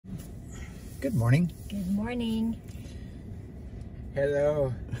Good morning. Good morning.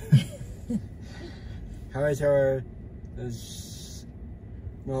 Hello. How is our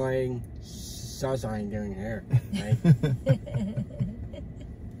morning sunshine doing here? Right?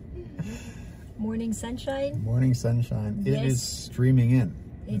 Morning sunshine? Morning sunshine. Yes. It is streaming in.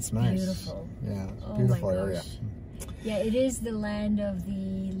 It's nice. beautiful. Yeah, it's a Oh beautiful my area. gosh. Yeah, it is the land of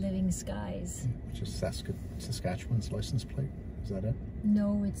the living skies. Which is Saskatchewan's license plate. Is that it?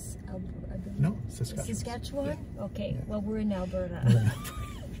 No, it's Alberta. No, Saskatchewan. Saskatchewan? Yeah. Okay, Yeah. well, we're in Alberta. We're in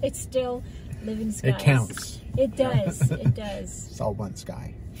It's still living skies. It counts. It does. It does. It's all one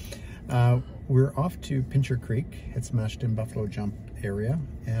sky. We're off to Pincher Creek. It's mashed in Buffalo Jump area.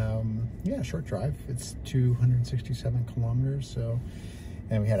 Yeah, short drive. It's 267 kilometers. So,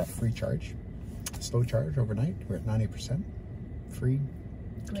 and we had a free charge, slow charge overnight. We're at 90%. Free.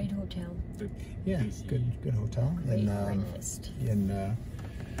 Great hotel. Yeah, good hotel. Great breakfast. In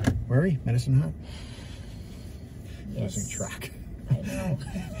where are we? Medicine Hat. Yes. Losing track. I know.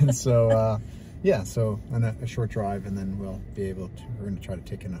 And so, yeah, so on a short drive, and then we'll be able to, we're going to try to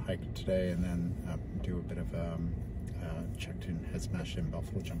take in a hike today, and then do a bit of checked in, head smash in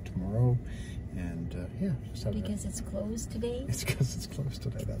Buffalo Jump tomorrow, and yeah, just have Because it's closed today? It's because it's closed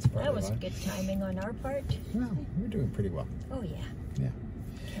today, that's probably That was why. good timing on our part. Well, we're doing pretty well. Oh, yeah. Yeah.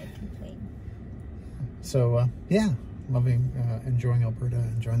 Can't complain. So, yeah, loving, enjoying Alberta,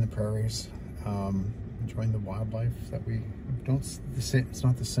 enjoying the prairies, enjoying the wildlife that we don't, it's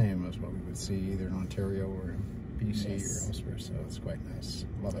not the same as what we would see either in Ontario or in BC Yes. or elsewhere, so it's quite nice.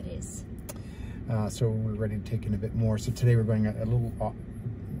 Love it. It is. So we're ready to take in a bit more. So today we're going a little,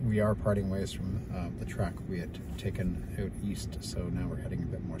 we are parting ways from the track we had taken out east, so now we're heading a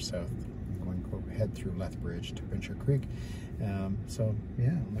bit more south. We're going to head through Lethbridge to Pincher Creek. So yeah,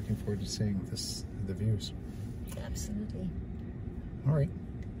 I'm looking forward to seeing the views. Absolutely. All right,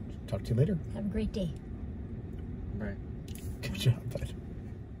 talk to you later. Have a great day. Right. Good job, bud.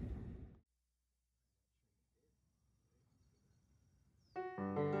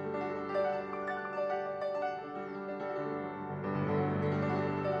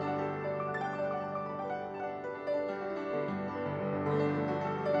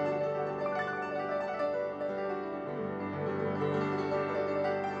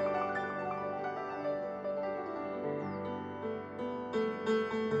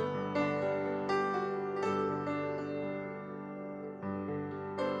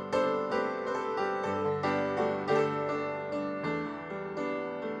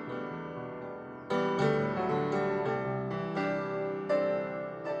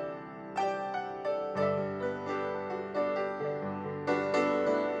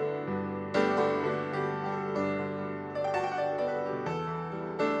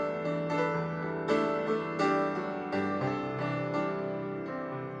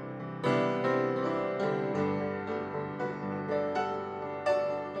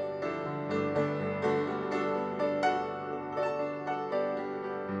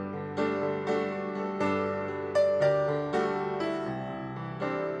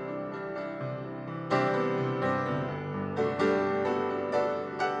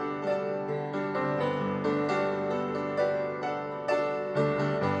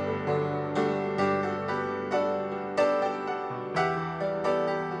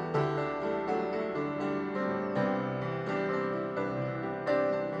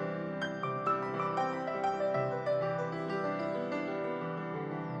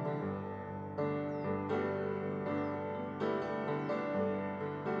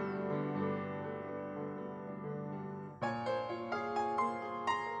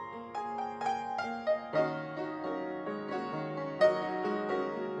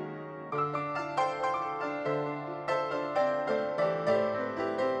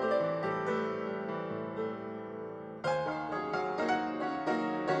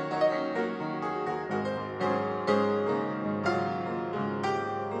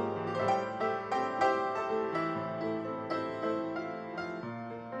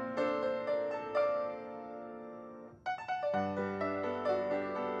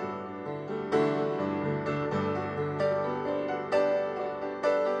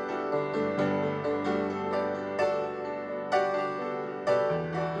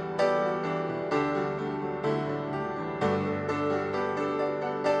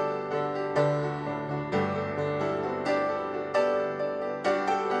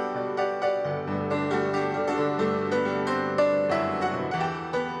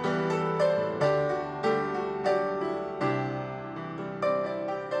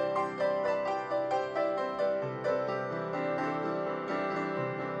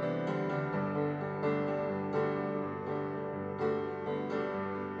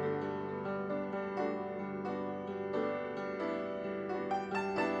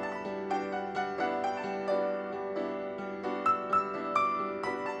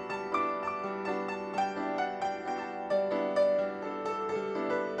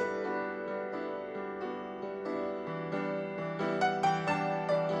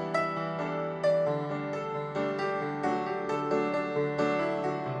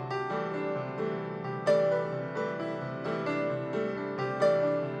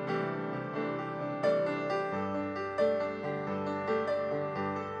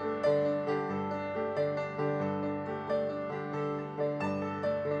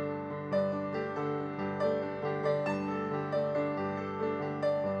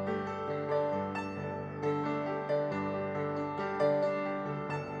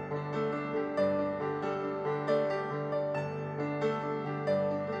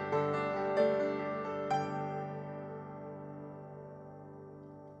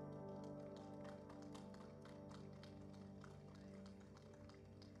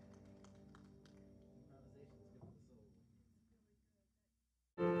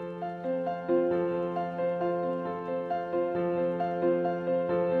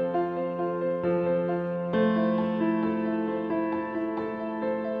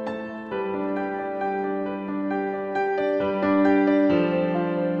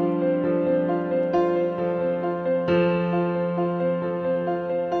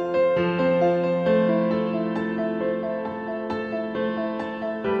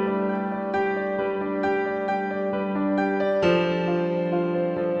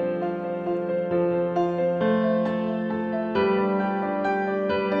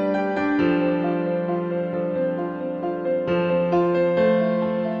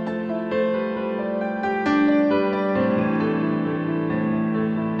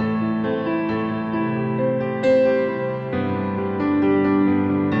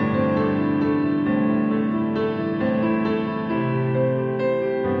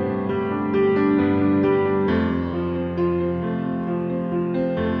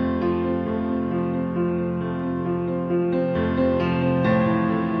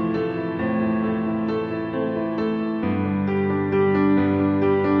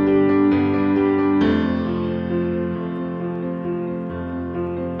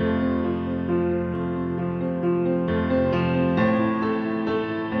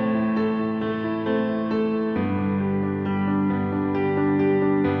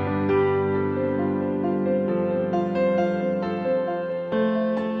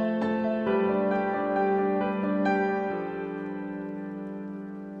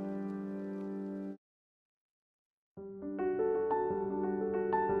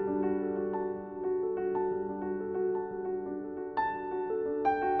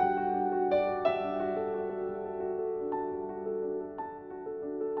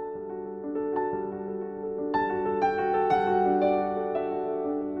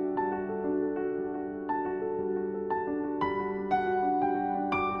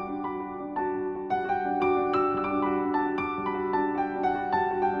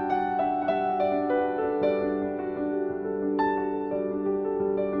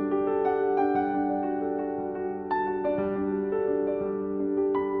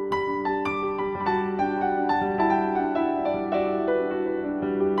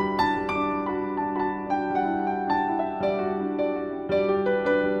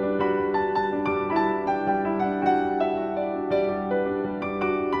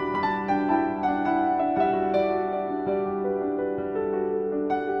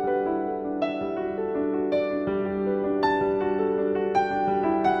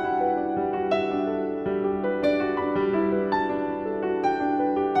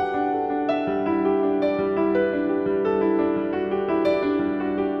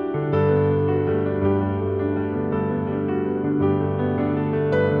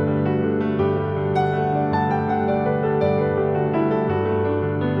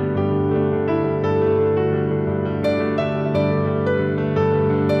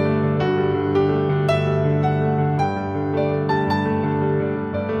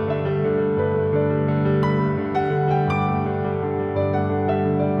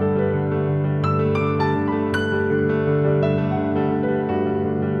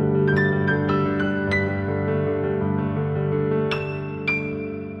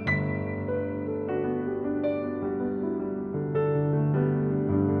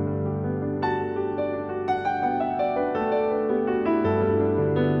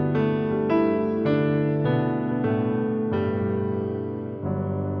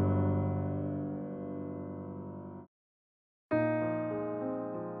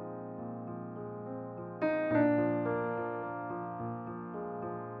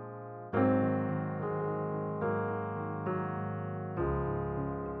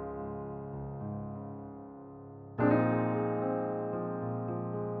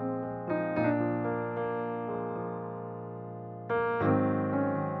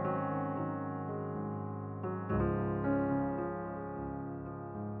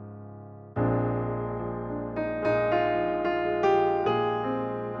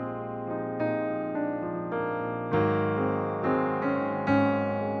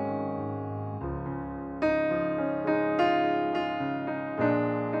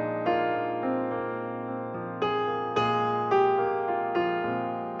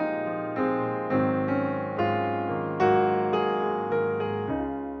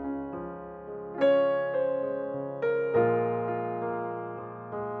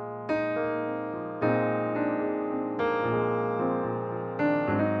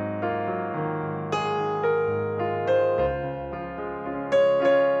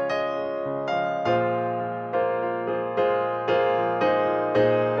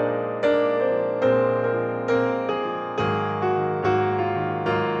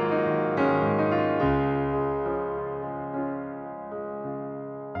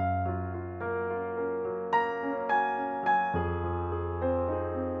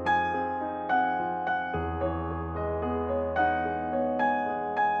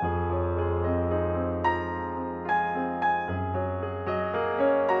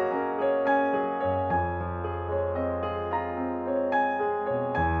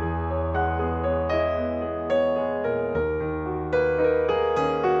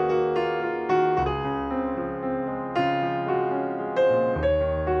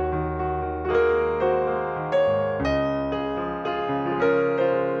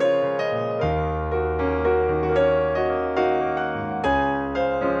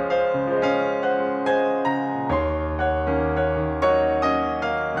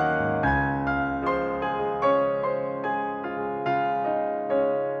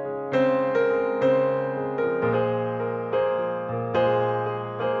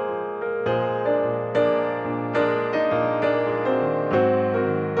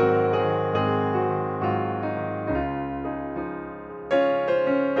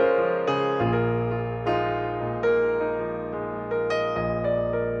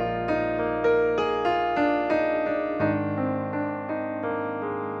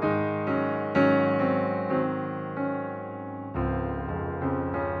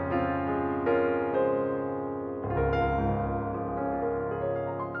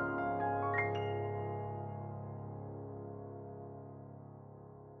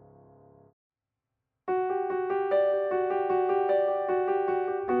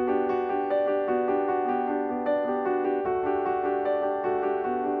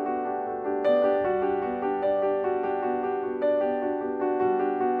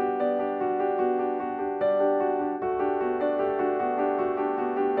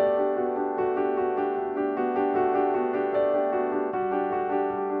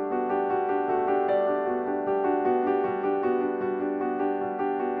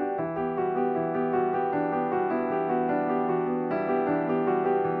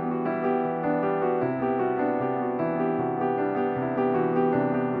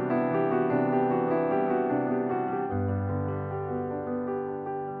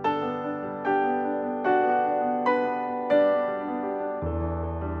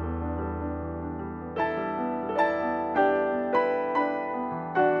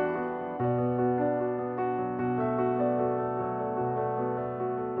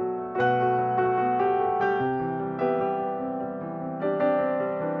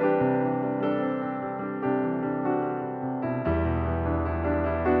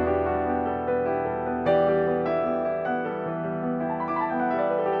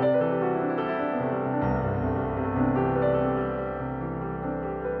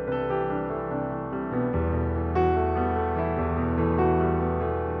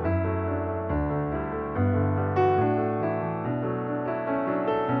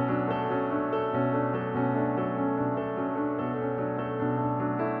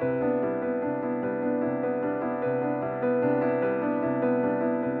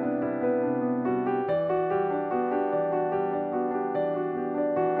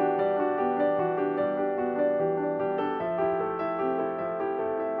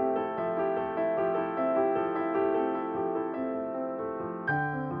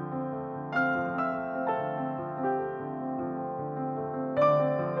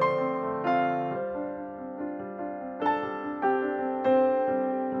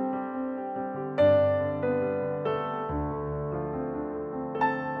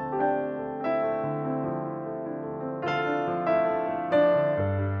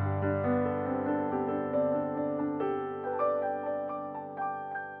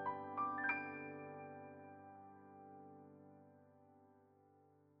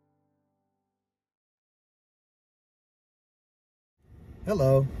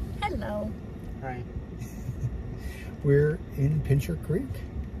 Hello. Hello. Hi. We're in Pincher Creek.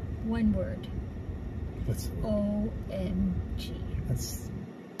 One word. What's the word? OMG. That's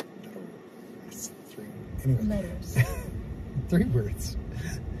three. Anyway. Letters. 3 words.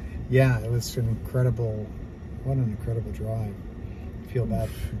 Yeah, it was an incredible, what an incredible drive. I feel bad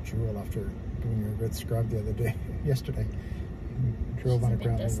for Jewel after giving her a good scrub the other day, yesterday. We drove on a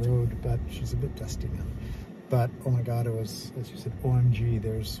gravel road, but she's a bit dusty now. But oh my God, it was, as you said, OMG.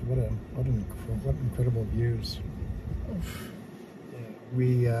 There's what incredible views. Oof.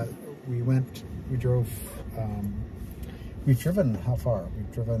 We drove. We've driven how far?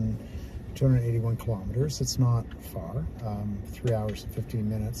 We've driven 281 kilometers. It's not far. 3 hours and 15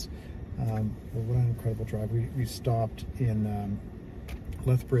 minutes. But what an incredible drive. We stopped in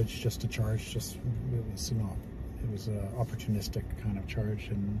Lethbridge just to charge. It was an opportunistic kind of charge,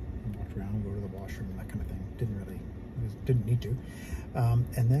 and walked around, go to the washroom, and that kind of thing. Didn't need to.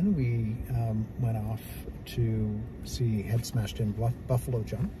 And then we went off to see Head Smashed In Buffalo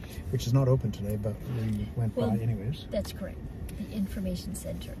Jump, which is not open today, but we went by anyways. That's correct. The information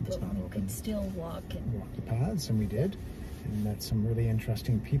center, It's but not we open. could still walk and Walked the paths, and we did, and met some really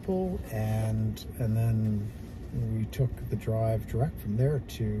interesting people, and then we took the drive direct from there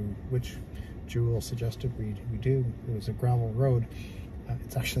to which Jewel suggested we do. It was a gravel road.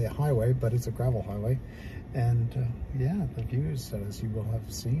 It's actually a highway, but it's a gravel highway. And yeah, the views, as you will have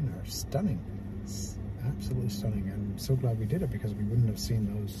seen, are stunning. It's absolutely stunning. And I'm so glad we did it, because we wouldn't have seen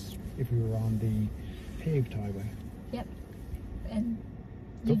those if we were on the paved highway. Yep. And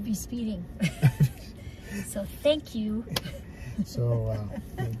you'd be speeding. So thank you. So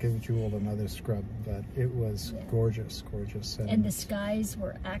I'll give Jewel another scrub, but it was gorgeous. And the skies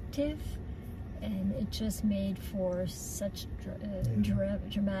were active, and it just made for such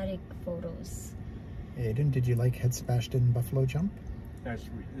dramatic photos. Aiden, did you like Head Smashed In Buffalo Jump? That's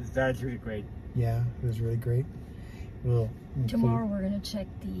really great. Yeah, it was really great. We'll Tomorrow we're going to check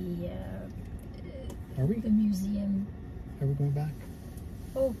the Are we? the museum. Are we going back?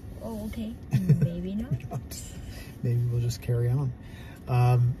 Oh, okay. Maybe not. Maybe we'll just carry on.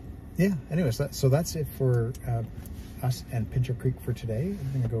 Yeah, anyways, so that's it for us and Pincher Creek for today.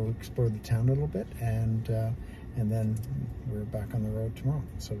 I'm going to go explore the town a little bit, and then we're back on the road tomorrow.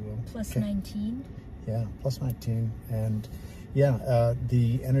 So we'll Plus 19. Yeah, plus 19. And yeah,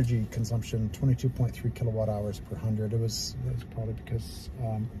 the energy consumption, 22.3 kilowatt hours per 100. It was probably because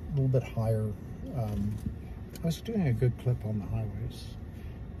a little bit higher. I was doing a good clip on the highways.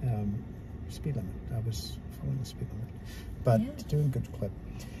 Speed limit. I was following the speed limit, but doing a good clip.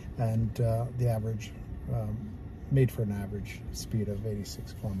 And the average made for an average speed of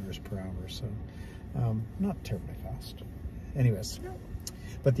 86 kilometers per hour. So not terribly fast. Anyways. No.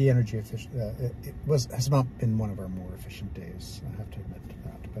 But the energy efficient, has not been one of our more efficient days. I have to admit to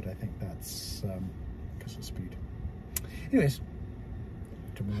that. But I think that's because of speed. Anyways,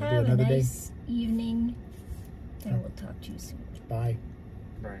 tomorrow will be another nice evening, and we'll talk to you soon. Bye.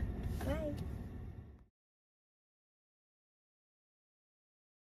 Right. Bye.